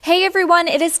Hey everyone,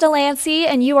 it is Delancey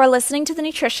and you are listening to The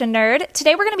Nutrition Nerd.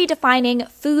 Today we're going to be defining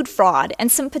food fraud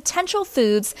and some potential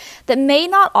foods that may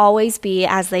not always be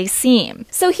as they seem.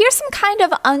 So here's some kind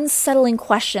of unsettling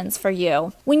questions for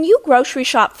you. When you grocery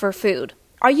shop for food,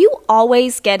 are you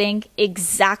always getting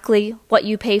exactly what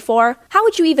you pay for? How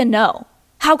would you even know?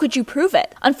 How could you prove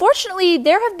it? Unfortunately,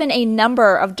 there have been a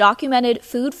number of documented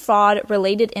food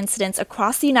fraud-related incidents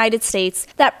across the United States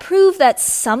that prove that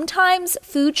sometimes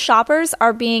food shoppers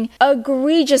are being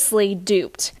egregiously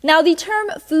duped. Now, the term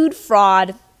food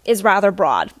fraud is rather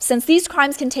broad, since these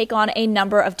crimes can take on a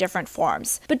number of different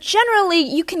forms. But generally,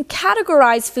 you can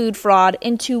categorize food fraud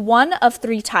into one of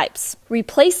three types: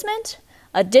 replacement,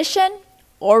 addition,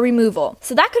 or removal.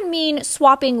 So that could mean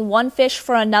swapping one fish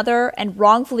for another and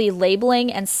wrongfully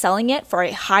labeling and selling it for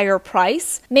a higher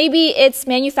price. Maybe it's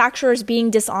manufacturers being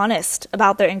dishonest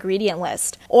about their ingredient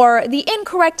list, or the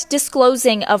incorrect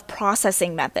disclosing of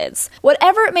processing methods.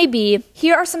 Whatever it may be,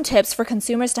 here are some tips for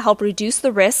consumers to help reduce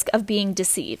the risk of being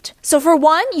deceived. So for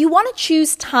one, you want to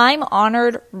choose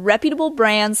time-honored, reputable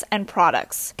brands and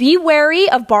products. Be wary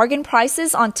of bargain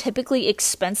prices on typically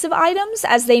expensive items,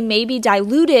 as they may be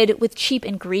diluted with cheap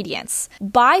ingredients.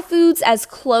 Buy foods as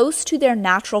close to their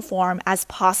natural form as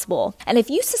possible. And if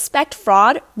you suspect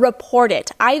fraud, report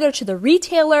it either to the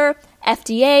retailer,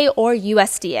 FDA, or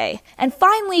USDA. And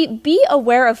finally, be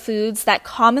aware of foods that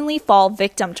commonly fall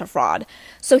victim to fraud.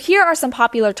 So here are some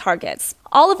popular targets: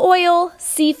 olive oil,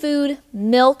 seafood,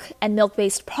 milk and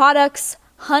milk-based products,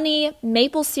 honey,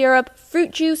 maple syrup,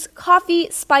 fruit juice, coffee,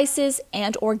 spices,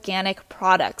 and organic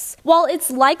products. While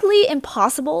it's likely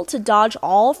impossible to dodge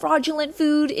all fraudulent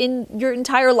food in your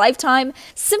entire lifetime,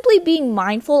 simply being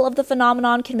mindful of the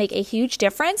phenomenon can make a huge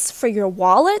difference for your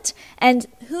wallet and,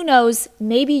 who knows,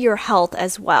 maybe your health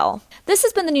as well. This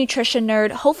has been The Nutrition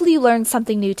Nerd. Hopefully you learned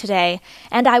something new today,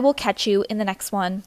 and I will catch you in the next one.